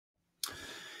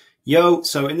Yo,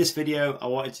 so in this video, I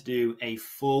wanted to do a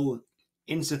full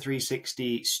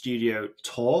Insta360 Studio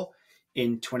tour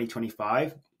in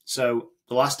 2025. So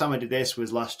the last time I did this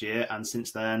was last year, and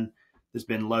since then, there's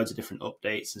been loads of different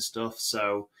updates and stuff.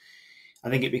 So I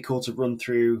think it'd be cool to run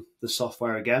through the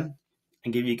software again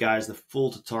and give you guys the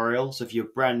full tutorial. So if you're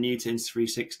brand new to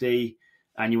Insta360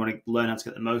 and you want to learn how to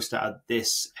get the most out of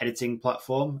this editing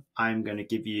platform, I'm going to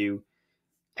give you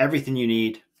everything you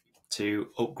need to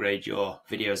upgrade your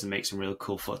videos and make some really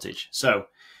cool footage. So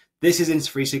this is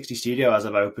Insta360 Studio as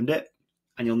I've opened it.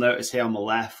 And you'll notice here on the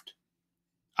left,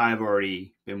 I've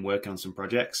already been working on some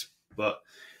projects, but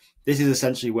this is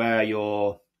essentially where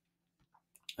your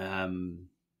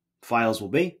files will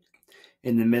be.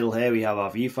 In the middle here, we have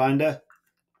our viewfinder,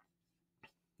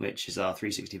 which is our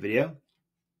 360 video.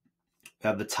 We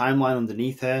have the timeline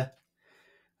underneath here.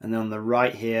 And then on the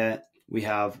right here, we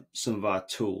have some of our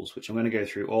tools, which I'm going to go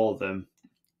through all of them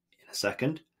in a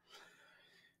second.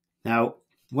 Now,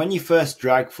 when you first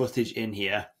drag footage in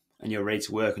here and you're ready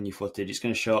to work on your footage, it's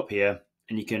going to show up here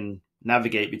and you can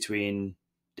navigate between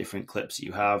different clips that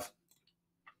you have.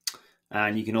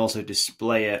 And you can also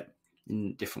display it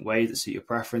in different ways that suit your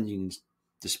preference. You can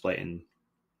display it in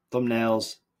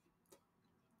thumbnails,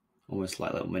 almost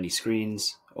like little mini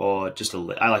screens, or just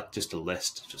I like just a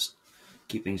list, just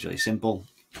keep things really simple.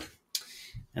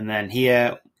 And then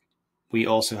here we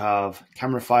also have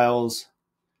camera files,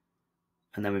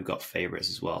 and then we've got favorites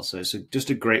as well. So it's just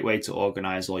a great way to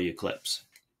organize all your clips.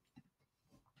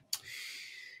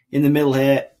 In the middle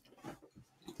here,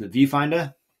 the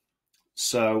viewfinder.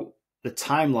 So the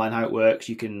timeline, how it works,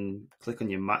 you can click on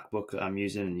your MacBook that I'm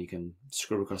using and you can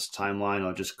scroll across the timeline,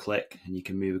 or just click and you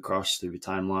can move across through the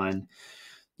timeline.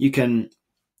 You can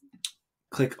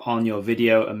click on your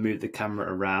video and move the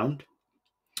camera around.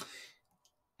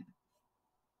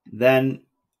 Then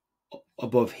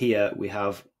above here, we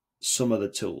have some other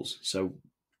tools. So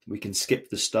we can skip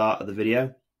the start of the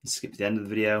video, skip the end of the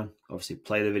video, obviously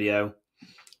play the video.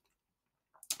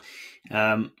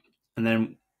 And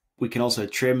then we can also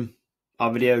trim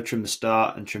our video, trim the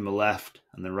start and trim the left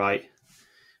and the right.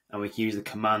 And we can use the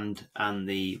command and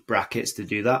the brackets to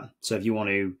do that. So if you want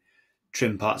to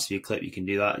trim parts of your clip, you can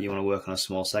do that. You want to work on a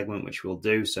small segment, which we'll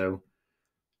do. So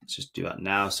let's just do that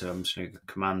now. So I'm just going to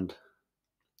command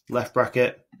left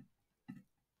bracket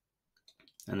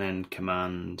and then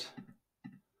command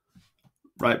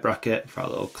right bracket for our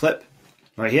little clip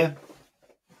right here.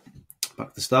 Back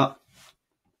to the start.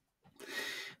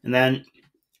 And then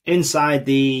inside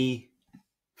the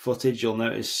footage, you'll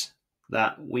notice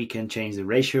that we can change the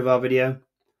ratio of our video.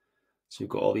 So we've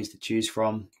got all these to choose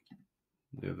from.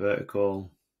 We have vertical,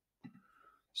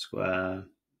 square,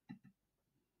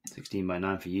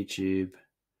 16:9 for YouTube.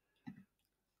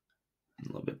 A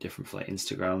little bit different for like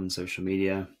Instagram and social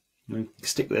media. We can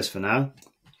stick with this for now.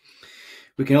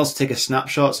 We can also take a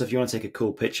snapshot. So if you want to take a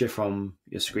cool picture from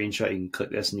your screenshot, you can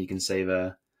click this and you can save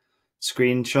a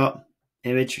screenshot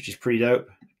image, which is pretty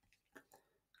dope.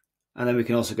 And then we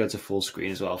can also go to full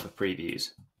screen as well for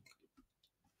previews.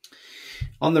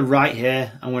 On the right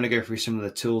here, I'm going to go through some of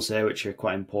the tools here, which are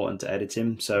quite important to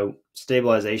editing. So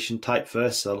stabilization type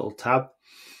first, so a little tab.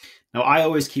 Now, I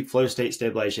always keep flow state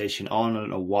stabilization on. I don't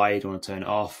know why you'd want to turn it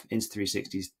off.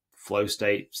 Insta360's flow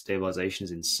state stabilization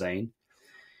is insane.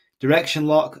 Direction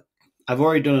lock. I've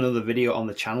already done another video on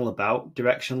the channel about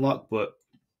direction lock, but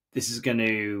this is going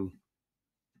to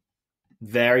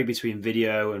vary between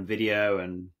video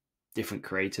and different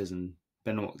creators, and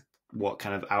depending on what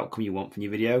kind of outcome you want from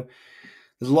your video.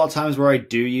 There's a lot of times where I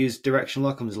do use direction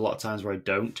lock, and there's a lot of times where I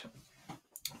don't.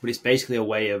 But it's basically a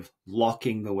way of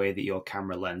locking the way that your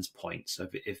camera lens points. So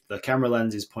if the camera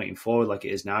lens is pointing forward like it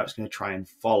is now, it's going to try and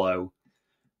follow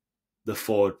the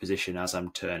forward position as I'm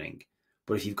turning.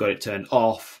 But if you've got it turned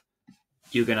off,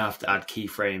 you're going to have to add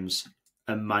keyframes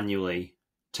and manually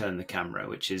turn the camera,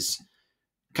 which is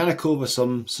kind of cool for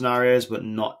some scenarios, but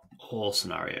not all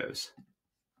scenarios.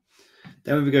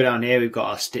 Then when we go down here, we've got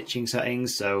our stitching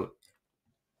settings. So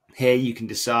here you can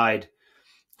decide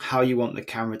how you want the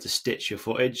camera to stitch your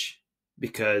footage,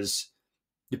 because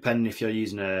depending if you're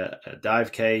using a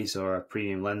dive case or a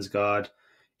premium lens guard,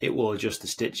 it will adjust the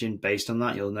stitching based on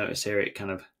that. You'll notice here it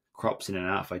kind of crops in and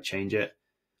out if I change it.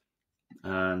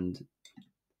 And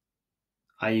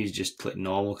I usually just click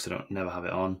normal because I never have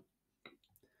it on.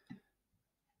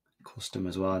 Custom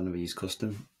as well, I never use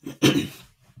custom. You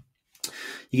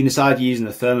can decide if you're using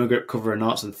the thermogrip cover or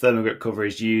not. So the thermogrip cover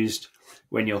is used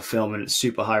when you're filming at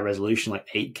super high resolution, like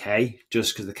 8K,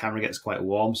 just because the camera gets quite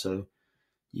warm. So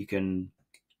you can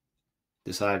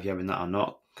decide if you're having that or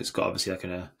not, because it's got obviously like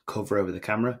a cover over the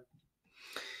camera.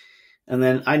 And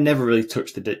then I never really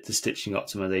touch the stitching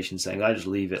optimization settings. I just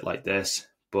leave it like this,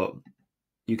 but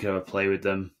you can have a play with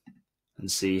them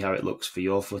and see how it looks for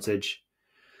your footage.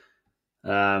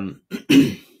 And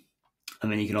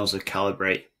then you can also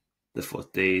calibrate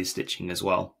the stitching as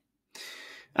well.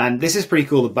 And this is pretty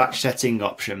cool, the batch setting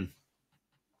option.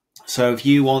 So if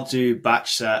you want to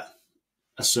batch set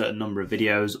a certain number of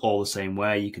videos all the same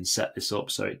way, you can set this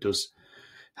up so it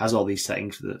has all these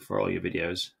settings for all your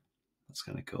videos. That's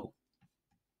kind of cool.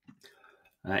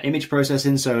 Image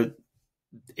processing. So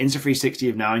Insta360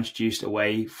 have now introduced a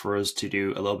way for us to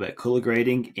do a little bit of color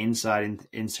grading inside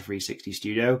Insta360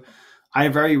 Studio. I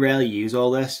very rarely use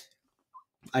all this.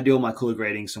 I do all my color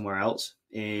grading somewhere else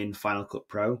in Final Cut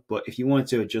Pro, but if you wanted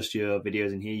to adjust your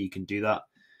videos in here, you can do that.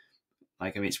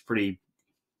 Like, I mean, it's pretty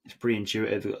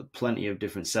intuitive. We've got plenty of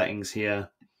different settings here.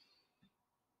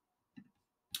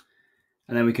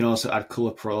 And then we can also add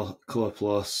color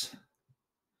plus,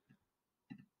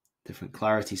 different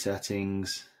clarity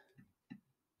settings,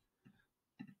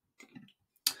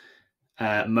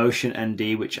 motion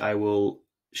ND, which I will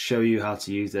show you how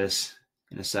to use this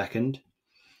in a second.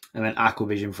 And then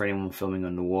Aquavision for anyone filming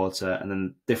underwater, and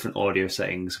then different audio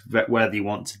settings, whether you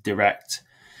want to direct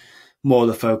more of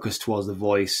the focus towards the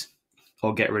voice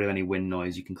or get rid of any wind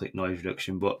noise, you can click noise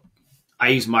reduction. But I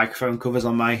use microphone covers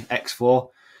on my X4,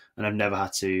 and I've never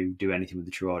had to do anything with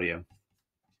the True Audio.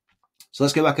 So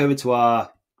let's go back over to our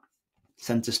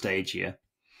center stage here,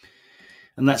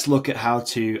 and let's look at how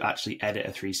to actually edit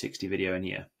a 360 video in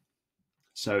here.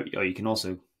 So, or you can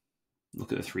also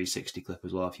look at the 360 clip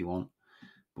as well if you want,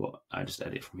 but I just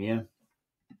edit from here.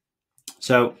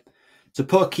 So to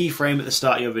put a keyframe at the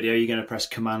start of your video, you're going to press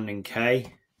Command and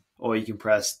K, or you can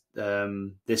press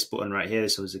this button right here.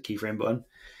 This is a keyframe button.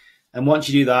 And once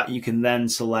you do that, you can then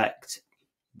select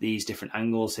these different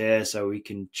angles here. So we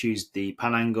can choose the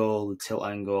pan angle, the tilt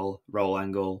angle, roll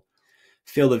angle,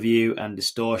 field of view, and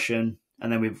distortion.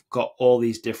 And then we've got all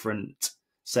these different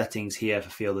settings here for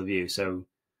field of view. So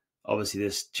obviously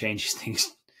this changes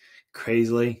things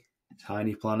crazily.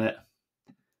 Tiny planet,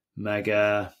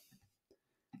 mega,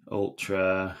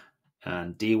 ultra,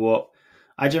 and D-warp.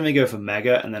 I generally go for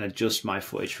mega and then adjust my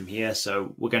footage from here.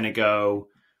 So we're going to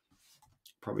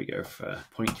probably go for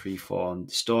 0.34 on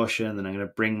distortion. Then I'm going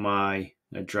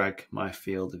to drag my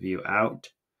field of view out.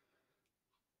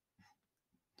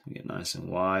 Get nice and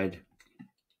wide.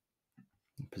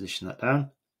 Position that down.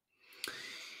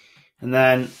 And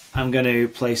then I'm going to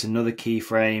place another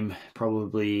keyframe,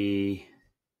 probably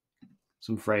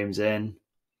some frames in,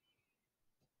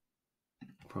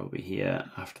 probably here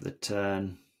after the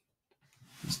turn.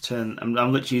 Let's turn. I'm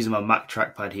literally using my Mac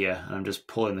trackpad here, and I'm just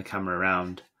pulling the camera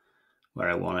around where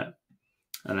I want it.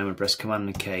 And I'm going to press Command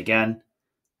and K again,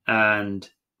 and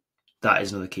that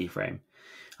is another keyframe.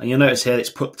 And you'll notice here it's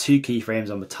put 2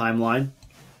 keyframes on the timeline.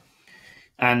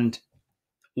 And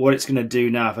what it's going to do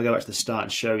now, if I go back to the start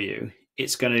and show you,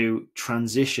 it's going to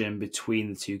transition between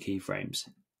the 2 keyframes.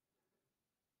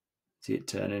 See it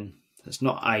turning. It's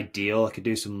not ideal. I could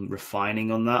do some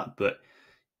refining on that, but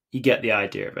you get the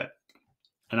idea of it.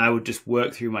 And I would just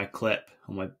work through my clip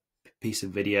on my piece of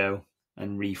video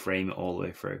and reframe it all the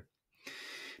way through.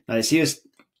 Now you see this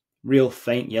real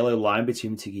faint yellow line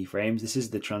between the 2 keyframes. This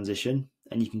is the transition,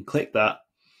 and you can click that,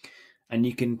 and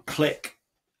you can click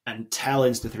and tell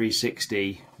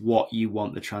Insta360 what you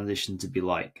want the transition to be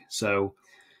like. So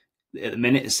at the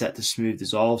minute it's set to smooth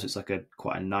dissolve, so it's like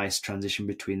quite a nice transition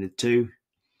between the 2.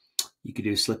 You could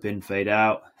do slip in, fade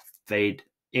out, fade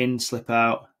in, slip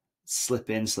out,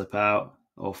 slip in, slip out,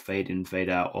 or fade in, fade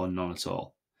out, or none at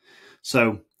all.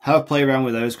 So have a play around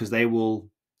with those because they will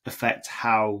affect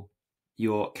how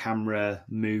your camera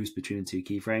moves between the 2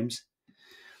 keyframes.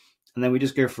 And then we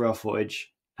just go through our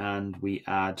footage and we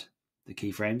add the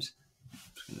keyframes.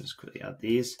 I'm just going to quickly add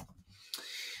these.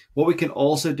 What we can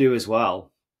also do as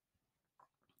well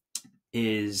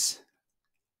is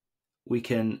we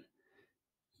can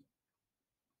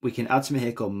add something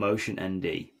here called motion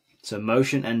ND. So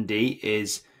motion ND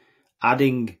is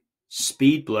adding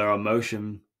speed blur or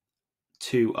motion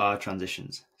to our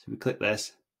transitions. So we click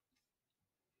this.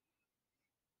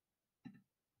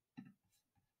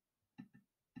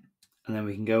 And then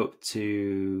we can go up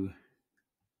to,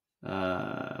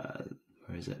 where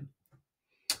is it?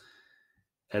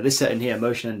 This setting here,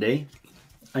 motion ND.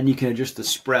 And you can adjust the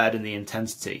spread and the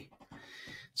intensity.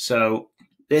 So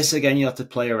this, again, you have to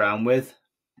play around with.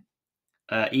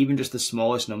 Even just the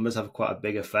smallest numbers have quite a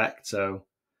big effect, so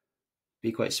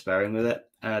be quite sparing with it.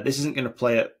 This isn't going to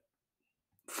play at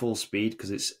full speed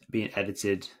because it's being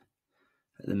edited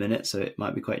at the minute, so it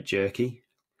might be quite jerky.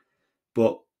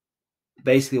 But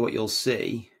basically what you'll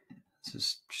see, Let's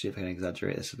just see if I can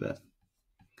exaggerate this a bit.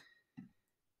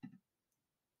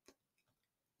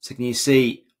 So can you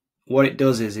see what it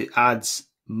does is it adds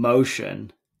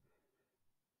motion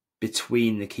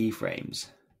between the keyframes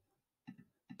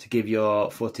to give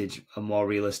your footage a more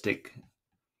realistic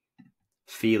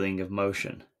feeling of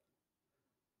motion.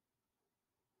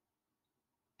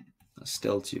 That's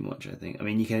still too much, I think. I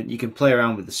mean, you can play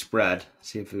around with the spread.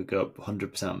 See if we go up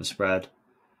 100% on the spread.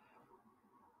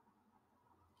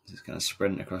 Just kind of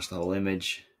spreading across the whole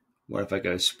image. What if I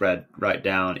go spread right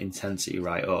down, intensity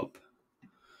right up?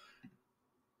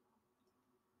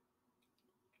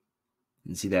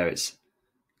 And see there, it's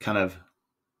kind of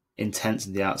intense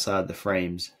on the outside of the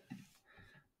frames.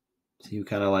 So you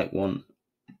kind of like want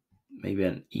maybe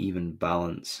an even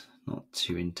balance, not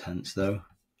too intense though.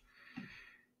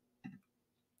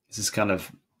 This is kind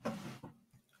of a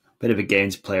bit of a game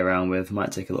to play around with.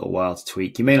 Might take a little while to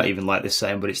tweak. You may not even like this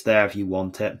setting, but it's there if you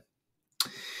want it.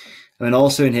 And then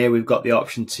also in here, we've got the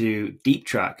option to deep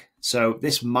track. So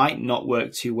this might not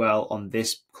work too well on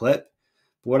this clip.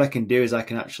 But what I can do is I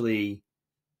can actually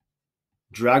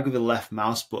drag with the left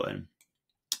mouse button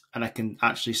and I can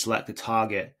actually select the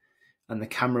target and the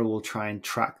camera will try and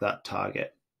track that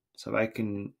target. So I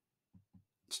can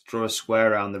draw a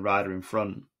square around the rider in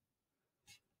front,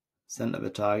 center the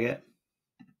target.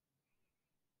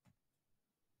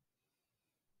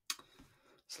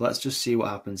 So let's just see what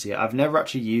happens here. I've never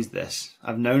actually used this.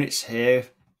 I've known it's here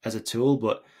as a tool,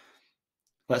 but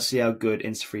let's see how good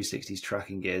Insta360's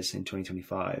tracking is in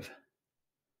 2025.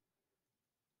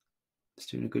 It's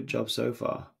doing a good job so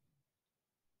far.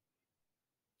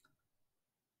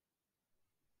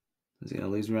 Is it going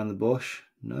to lose me around the bush?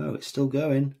 No, it's still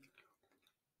going.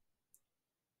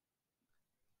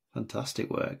 Fantastic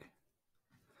work.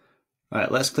 All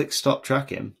right, let's click stop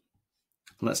tracking.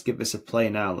 Let's give this a play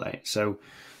now, like. So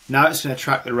now it's going to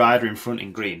track the rider in front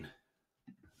in green.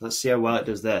 Let's see how well it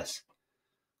does this.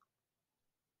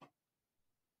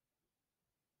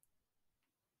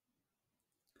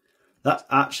 That's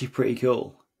actually pretty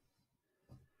cool.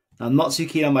 Now, I'm not too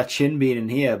keen on my chin being in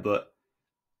here, but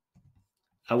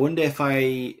I wonder if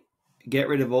I get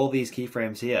rid of all these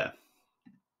keyframes here,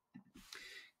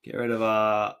 get rid of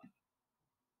our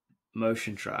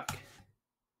motion track,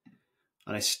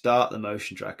 and I start the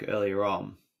motion track earlier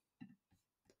on,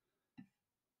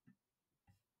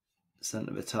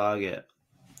 center the target.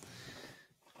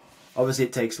 Obviously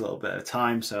it takes a little bit of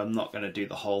time, so I'm not going to do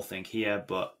the whole thing here,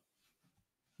 but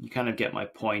you kind of get my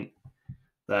point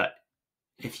that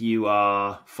if you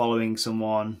are following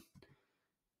someone,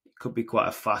 it could be quite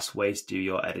a fast way to do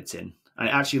your editing. And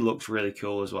it actually looks really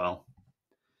cool as well.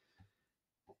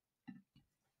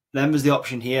 Then there's the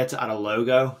option here to add a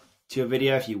logo to a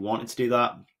video. If you wanted to do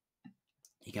that,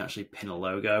 you can actually pin a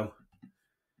logo.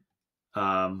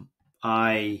 I'm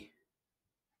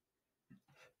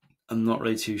not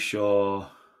really too sure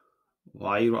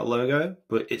why you want a logo,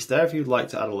 but it's there if you'd like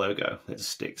to add a logo that just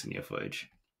sticks in your footage.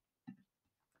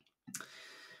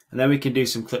 And then we can do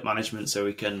some clip management, so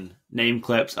we can name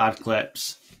clips, add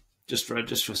clips, just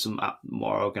for some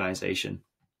more organization.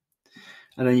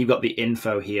 And then you've got the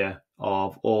info here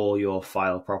of all your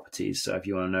file properties. So if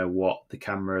you want to know what the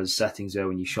camera's settings are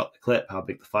when you shot the clip, how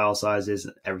big the file size is,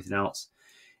 and everything else,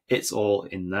 it's all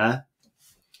in there.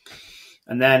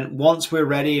 And then once we're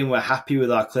ready and we're happy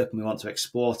with our clip and we want to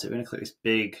export it, we're going to click this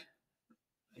big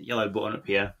yellow button up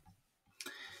here.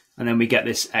 And then we get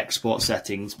this export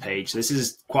settings page. So this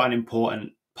is quite an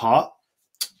important part.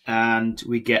 And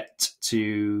we get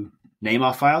to name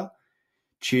our file,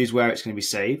 choose where it's going to be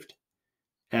saved,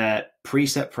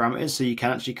 preset parameters. So you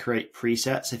can actually create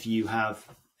presets if you have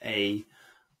a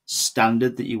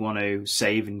standard that you want to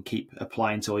save and keep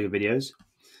applying to all your videos.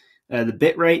 The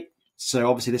bitrate. So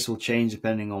obviously this will change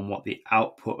depending on what the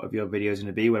output of your video is going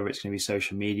to be, whether it's going to be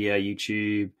social media,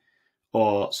 YouTube,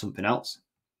 or something else.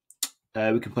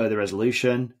 We can play the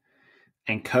resolution,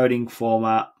 encoding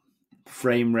format,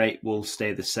 frame rate will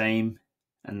stay the same,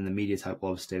 and then the media type will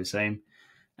obviously stay the same.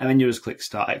 And then you just click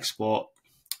start export,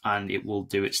 and it will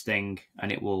do its thing,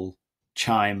 and it will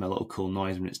chime a little cool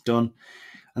noise when it's done.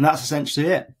 And that's essentially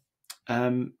it.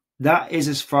 That is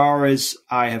as far as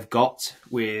I have got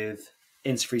with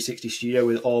Insta360 Studio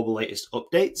with all the latest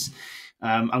updates.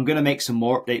 I'm going to make some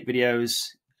more update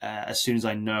videos as soon as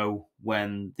I know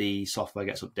when the software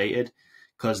gets updated,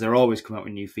 because they're always coming out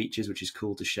with new features, which is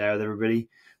cool to share with everybody.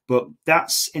 But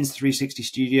that's Insta360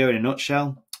 Studio in a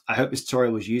nutshell. I hope this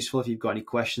tutorial was useful. If you've got any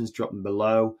questions, drop them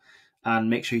below.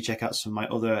 And make sure you check out some of my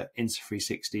other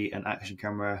Insta360 and action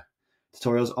camera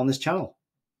tutorials on this channel.